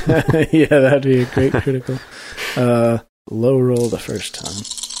 Yeah, that'd be a great critical. Low roll the first time.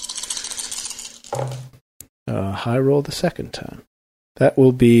 High roll the second time. That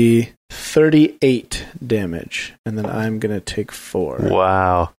will be 38 damage, and then I'm going to take 4.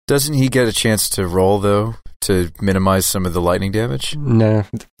 Wow. Doesn't he get a chance to roll, though, to minimize some of the lightning damage? No.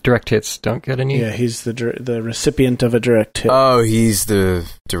 Direct hits don't get any. Yeah, he's the recipient of a direct hit. Oh, he's the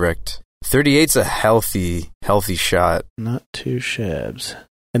direct. 38's a healthy shot. Not too shabs.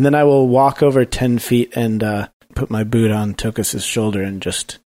 And then I will walk over 10 feet and put my boot on Tokas' shoulder and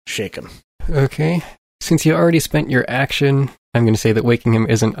just shake him. Okay. Since you already spent your action, I'm going to say that waking him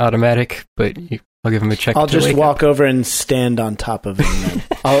isn't automatic, but I'll give him a check. I'll to just wake walk up. over and stand on top of him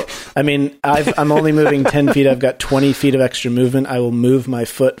then. I'm only moving 10 feet. I've got 20 feet of extra movement. I will move my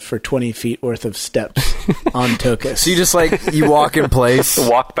foot for 20 feet worth of steps on Tokas. So you just, you walk in place?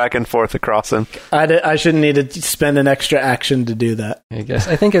 Walk back and forth across him. I shouldn't need to spend an extra action to do that. I guess.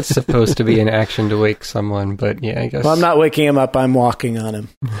 I think it's supposed to be an action to wake someone, but yeah, I guess. Well, I'm not waking him up. I'm walking on him.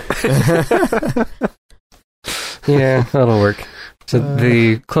 Yeah, that'll work. So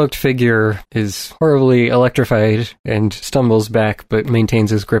the cloaked figure is horribly electrified and stumbles back, but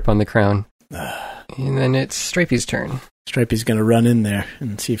maintains his grip on the crown. And then it's Stripey's turn. Stripey's going to run in there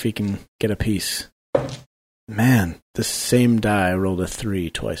and see if he can get a piece. Man, the same die rolled a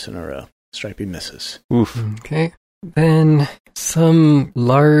 3 twice in a row. Stripey misses. Oof. Okay. Then some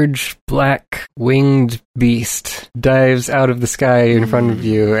large black winged beast dives out of the sky in front of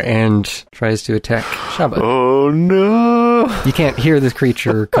you and tries to attack Shabba. Oh, no. You can't hear this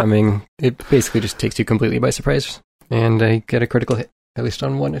creature coming. It basically just takes you completely by surprise. And I get a critical hit, at least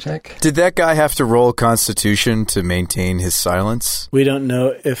on one attack. Did that guy have to roll Constitution to maintain his silence? We don't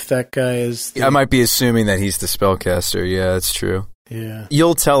know if that guy is... I might be assuming that he's the spellcaster. Yeah, that's true. Yeah.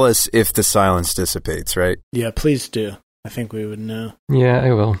 You'll tell us if the silence dissipates, right? Yeah, please do. I think we would know. Yeah,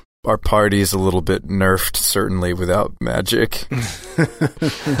 I will. Our party is a little bit nerfed, certainly, without magic.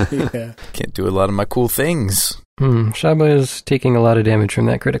 Yeah. Can't do a lot of my cool things. Shabba is taking a lot of damage from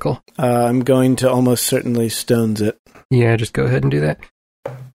that critical. I'm going to almost certainly stones it. Yeah, just go ahead and do that.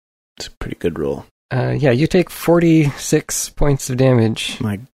 It's a pretty good roll. Yeah, you take 46 points of damage.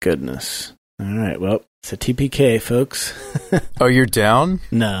 My goodness. All right, well, it's a TPK, folks. Oh, you're down?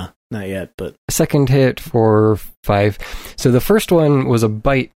 No, not yet, but... Second hit for 5. So the first one was a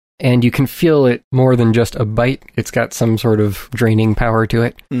bite, and you can feel it more than just a bite. It's got some sort of draining power to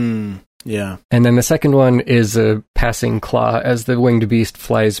it. Yeah. And then the second one is a passing claw as the winged beast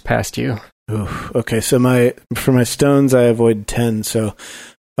flies past you. Oof. Okay, so for my stones, I avoid 10, so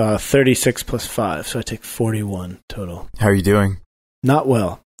 36 plus 5, so I take 41 total. How are you doing? Not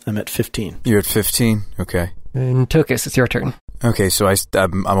well. I'm at 15. You're at 15? Okay. And Tokas, it's your turn. Okay, so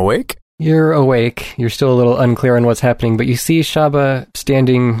I'm awake? You're awake. You're still a little unclear on what's happening, but you see Shabba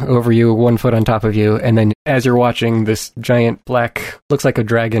standing over you, 1 foot on top of you, and then as you're watching, this giant black, looks like a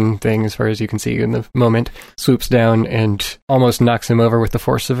dragon thing as far as you can see in the moment, swoops down and almost knocks him over with the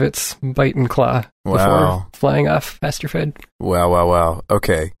force of its bite and claw before flying off past your head. Wow.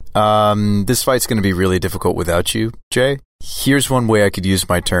 Okay. This fight's going to be really difficult without you, Jay. Here's one way I could use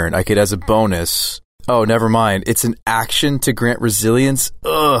my turn. I could, as a bonus... Oh, never mind. It's an action to grant resilience.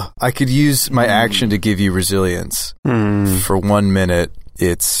 Ugh. I could use my action to give you resilience. For 1 minute,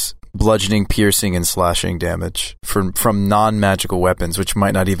 it's bludgeoning, piercing, and slashing damage from non-magical weapons, which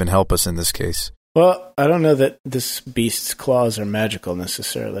might not even help us in this case. Well, I don't know that this beast's claws are magical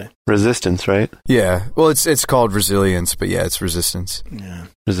necessarily. Resistance, right? Yeah. Well, it's called resilience, but yeah, it's resistance. Yeah.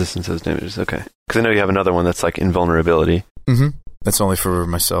 Resistance has damages, okay. Because I know you have another one that's like invulnerability. Mm-hmm. That's only for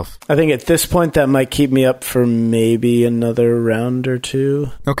myself. I think at this point that might keep me up for maybe another round or two.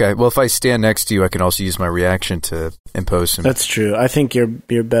 Okay, well, if I stand next to you, I can also use my reaction to impose some... That's true. I think you're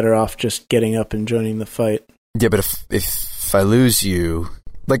better off just getting up and joining the fight. Yeah, but if I lose you...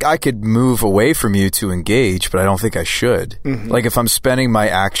 Like, I could move away from you to engage, but I don't think I should. Mm-hmm. Like, if I'm spending my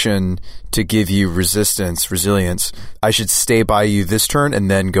action to give you resilience, I should stay by you this turn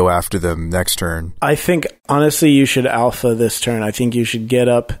and then go after them next turn. I think, honestly, you should alpha this turn. I think you should get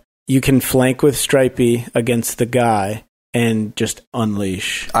up. You can flank with Stripey against the guy and just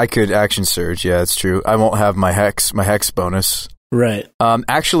unleash. I could action surge, yeah, it's true. I won't have my hex bonus. Right.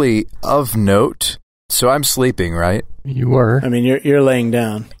 Actually, of note... So I'm sleeping, right? You were. I mean, you're laying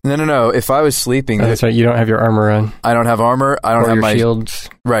down. No. If I was sleeping... that's right. You don't have your armor on. I don't have armor. I don't have your my... shields.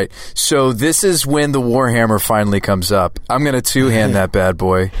 Right. So this is when the Warhammer finally comes up. I'm going to two-hand that bad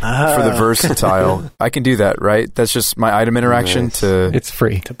boy for the versatile. I can do that, right? That's just my item interaction to... It's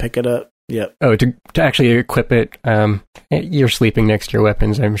free. To pick it up. Yep. Oh, to actually equip it, you're sleeping next to your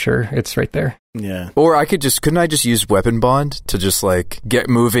weapons, I'm sure. It's right there. Yeah. Or couldn't I just use weapon bond to just like get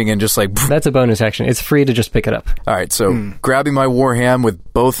moving and just like... That's a bonus action. It's free to just pick it up. All right, so grabbing my Warham with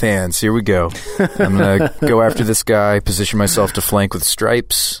both hands. Here we go. I'm going to go after this guy, position myself to flank with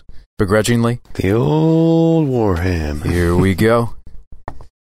stripes, begrudgingly. The old Warham. Here we go.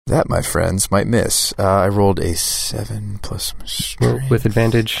 That, my friends, might miss. I rolled a 7 plus my strength. With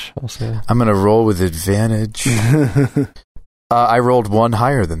advantage, also. I'm going to roll with advantage. I rolled 1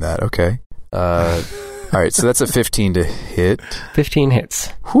 higher than that. Okay. All right, so that's a 15 to hit. 15 hits.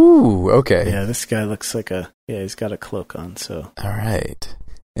 Whew, okay. Yeah, this guy looks like he's got a cloak on, so. All right.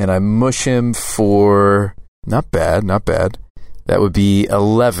 And I mush him for... Not bad. That would be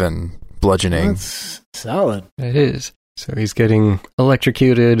 11 bludgeoning. That's solid. It is. So he's getting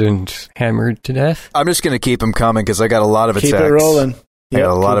electrocuted and hammered to death. I'm just going to keep him coming because I got a lot of attacks. Keep it rolling. I got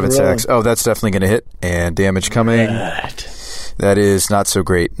a lot of attacks. Oh, that's definitely going to hit. And damage coming. That is not so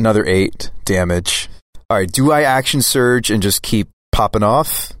great. Another 8 damage. All right, do I action surge and just keep popping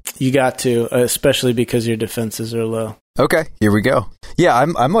off? You got to, especially because your defenses are low. Okay, here we go. Yeah,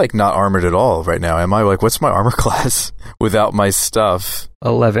 I'm like not armored at all right now. Am I? Like, what's my armor class without my stuff?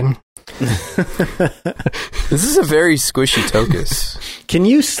 11. This is a very squishy Tokas. Can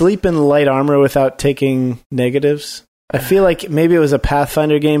you sleep in light armor without taking negatives? I feel like maybe it was a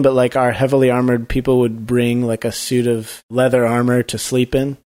Pathfinder game, but like our heavily armored people would bring like a suit of leather armor to sleep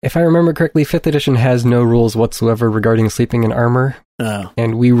in. If I remember correctly, 5th edition has no rules whatsoever regarding sleeping in armor. Oh.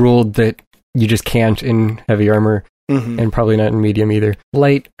 And we ruled that you just can't in heavy armor, and probably not in medium either.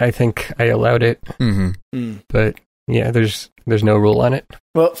 Light, I think I allowed it. But yeah, there's no rule on it.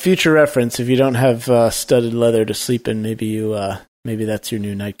 Well, future reference, if you don't have studded leather to sleep in, maybe that's your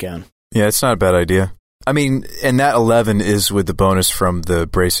new nightgown. Yeah, it's not a bad idea. I mean, and that 11 is with the bonus from the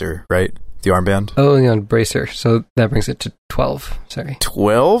bracer, right? The armband? Oh, yeah, bracer. So that brings it to 12. Sorry.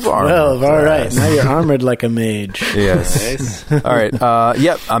 12 armor. 12, all right. Now you're armored like a mage. Yes. Nice. All right.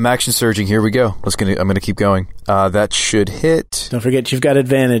 Yep, I'm action surging. Here we go. I'm going to keep going. That should hit. Don't forget you've got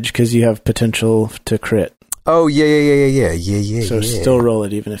advantage because you have potential to crit. Oh, yeah. So still roll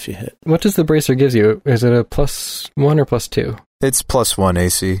it even if you hit. What does the bracer give you? Is it a +1 or +2? It's +1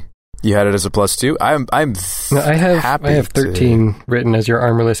 AC. You had it as a +2? I have 13 written as your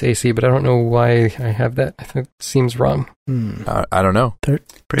armorless AC, but I don't know why I have that. I think it seems wrong. I don't know.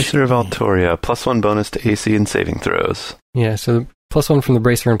 Bracer of Altoria, +1 bonus to AC and saving throws. Yeah, so +1 from the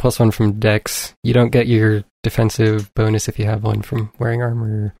bracer and +1 from Dex. You don't get your defensive bonus if you have one from wearing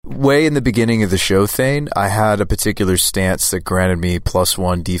armor. Way in the beginning of the show, Thane, I had a particular stance that granted me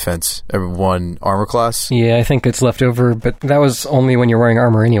 +1 defense, 1 armor class. Yeah, I think it's left over, but that was only when you're wearing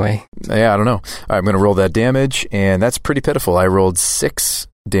armor anyway. Yeah, I don't know. All right, I'm going to roll that damage, and that's pretty pitiful. I rolled 6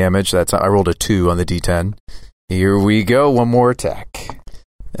 damage. I rolled a 2 on the D10. Here we go. One more attack.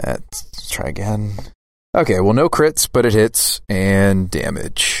 Let's try again. Okay, well, no crits, but it hits, and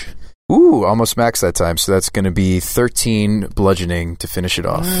damage. Ooh, almost max that time, so that's going to be 13 bludgeoning to finish it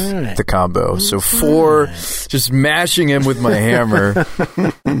off, the combo. So 4, just mashing him with my hammer.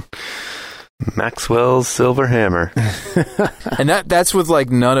 Maxwell's silver hammer. And that's with, like,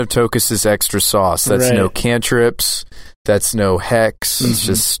 none of Tokas' extra sauce. That's no cantrips, that's no hex, it's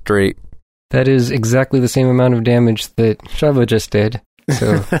just straight. That is exactly the same amount of damage that Shabba just did.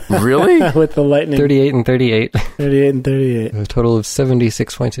 So Really? With the lightning. 38 and 38. 38 and 38. A total of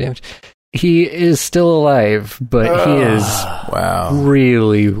 76 points of damage. He is still alive, but he is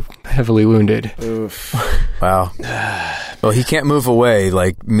really heavily wounded. Oof. Wow. Well, he can't move away.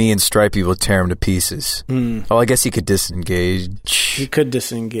 Like, me and Stripey will tear him to pieces. Oh, I guess he could disengage. He could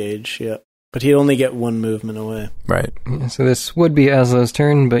disengage, yeah. But he'd only get 1 movement away. Right. So this would be Azlo's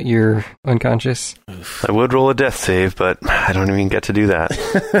turn, but you're unconscious. I would roll a death save, but I don't even get to do that.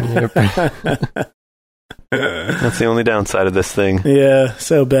 That's the only downside of this thing. Yeah,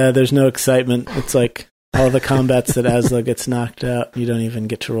 so bad. There's no excitement. It's like all the combats that Azlo gets knocked out, you don't even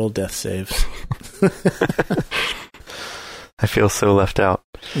get to roll death saves. I feel so left out.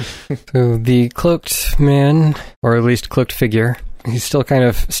 So the cloaked man, or at least cloaked figure, he's still kind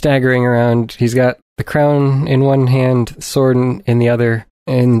of staggering around. He's got the crown in one hand, sword in the other,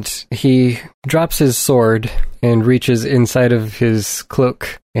 and he drops his sword and reaches inside of his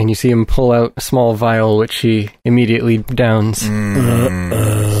cloak, and you see him pull out a small vial, which he immediately downs.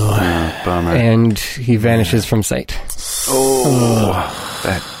 Bummer. And he vanishes from sight.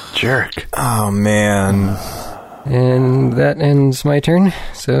 That jerk. Oh, man. And that ends my turn.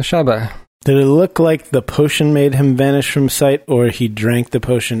 So, Shabba. Did it look like the potion made him vanish from sight, or he drank the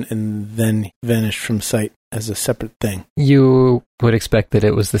potion and then vanished from sight as a separate thing? You would expect that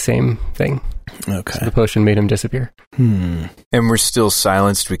it was the same thing. Okay. So the potion made him disappear. And we're still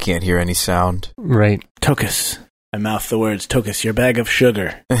silenced. We can't hear any sound. Right. Tokas. I mouth the words, Tokas, your bag of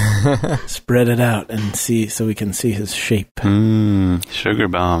sugar. Spread it out and see, so we can see his shape. Sugar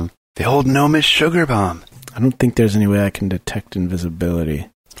bomb. The old gnomish sugar bomb. I don't think there's any way I can detect invisibility.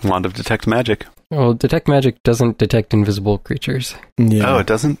 Wand of detect magic. Well, detect magic doesn't detect invisible creatures. Yeah. Oh, it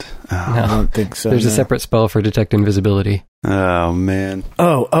doesn't? Oh, I don't think so. There's a separate spell for detect invisibility. Oh man.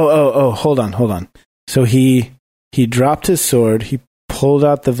 Oh, hold on. So he dropped his sword, he pulled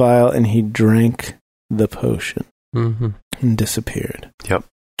out the vial, and he drank the potion. And disappeared. Yep.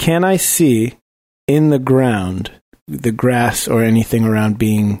 Can I see in the ground, the grass or anything around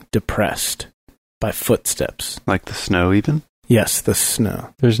being depressed by footsteps? Like the snow even? Yes, the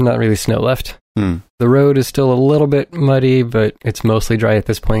snow. There's not really snow left. The road is still a little bit muddy, but it's mostly dry at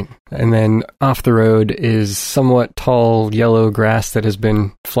this point. And then off the road is somewhat tall yellow grass that has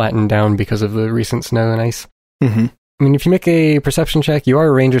been flattened down because of the recent snow and ice. Mm-hmm. I mean, if you make a perception check, you are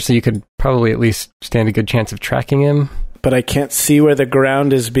a ranger, so you could probably at least stand a good chance of tracking him. But I can't see where the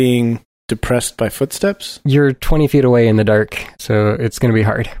ground is being depressed by footsteps? You're 20 feet away in the dark, so it's going to be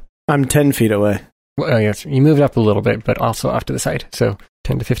hard. I'm 10 feet away. Well, yes, you moved up a little bit, but also off to the side, so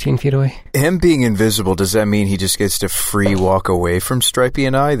 10 to 15 feet away. Him being invisible, does that mean he just gets to free walk away from Stripey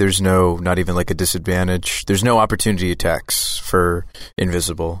and I? There's not even like a disadvantage. There's no opportunity attacks for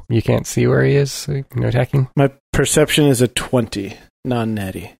invisible. You can't see where he is, so no attacking. My perception is a 20,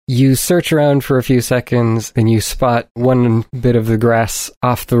 non-natty. You search around for a few seconds, and you spot one bit of the grass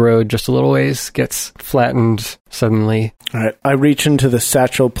off the road just a little ways, gets flattened suddenly. All right, I reach into the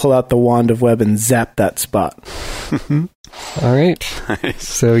satchel, pull out the wand of web, and zap that spot. All right. Nice.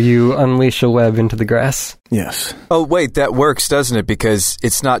 So you unleash a web into the grass. Yes. Oh, wait, that works, doesn't it? Because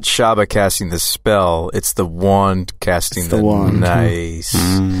it's not Shabba casting the spell, it's the wand casting the wand. Nice.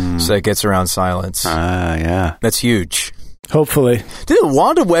 So it gets around silence. Yeah. That's huge. Hopefully. Dude,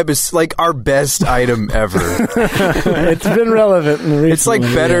 Wand of Web is like our best item ever. It's been relevant in the recent It's like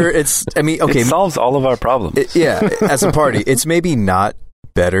one, better. yeah. Okay. It solves all of our problems. As a party, it's maybe not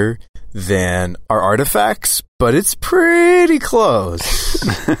better than our artifacts, but it's pretty close.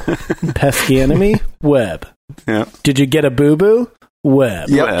 Pesky enemy, web. Yeah. Did you get a boo-boo? Web.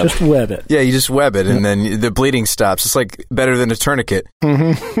 Yep. Just web it. Yeah, you just web it, and then the bleeding stops. It's like better than a tourniquet.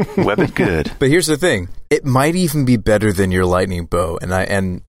 Web it good. But here's the thing: it might even be better than your lightning bow, and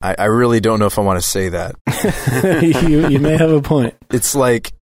I really don't know if I want to say that. you may have a point. It's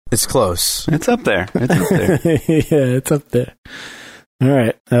close. It's up there. Yeah, it's up there. All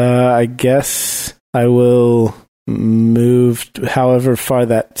right. I guess I will move, however far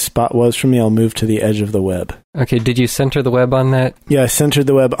that spot was from me, I'll move to the edge of the web. Okay, did you center the web on that? Yeah, I centered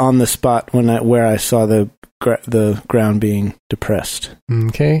the web on the spot where I saw the ground being depressed.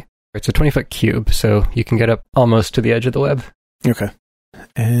 Okay. It's a 20-foot cube, so you can get up almost to the edge of the web. Okay.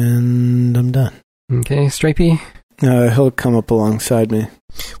 And I'm done. Okay, Stripey? He'll come up alongside me.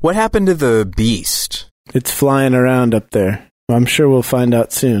 What happened to the beast? It's flying around up there. I'm sure we'll find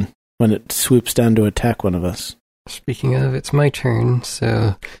out soon when it swoops down to attack one of us. Speaking of, it's my turn,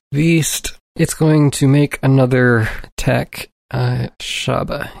 so Beast, it's going to make another attack at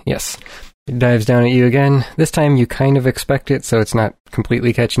Shabba. Yes. It dives down at you again. This time you kind of expect it, so it's not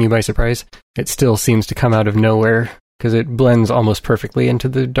completely catching you by surprise. It still seems to come out of nowhere, because it blends almost perfectly into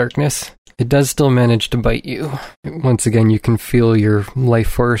the darkness. It does still manage to bite you. Once again, you can feel your life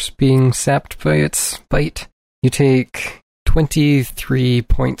force being sapped by its bite. You take 23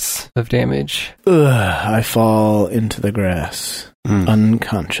 points of damage. I fall into the grass,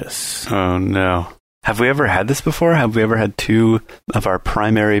 unconscious. Oh, no. Have we ever had this before? Have we ever had 2 of our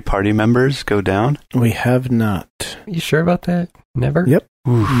primary party members go down? We have not. You sure about that? Never? Yep.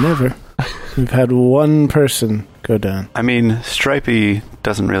 Never. We've had one person go down. I mean, Stripey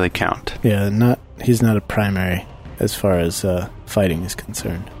doesn't really count. Yeah, he's not a primary as far as fighting is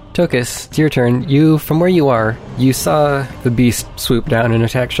concerned. Tokas, it's your turn. You, from where you are, you saw the beast swoop down and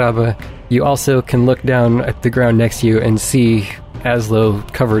attack Shabba. You also can look down at the ground next to you and see Azlo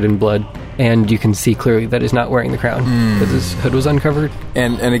covered in blood, and you can see clearly that he's not wearing the crown because his hood was uncovered.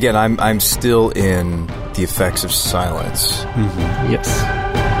 And again, I'm still in the effects of silence. Yes.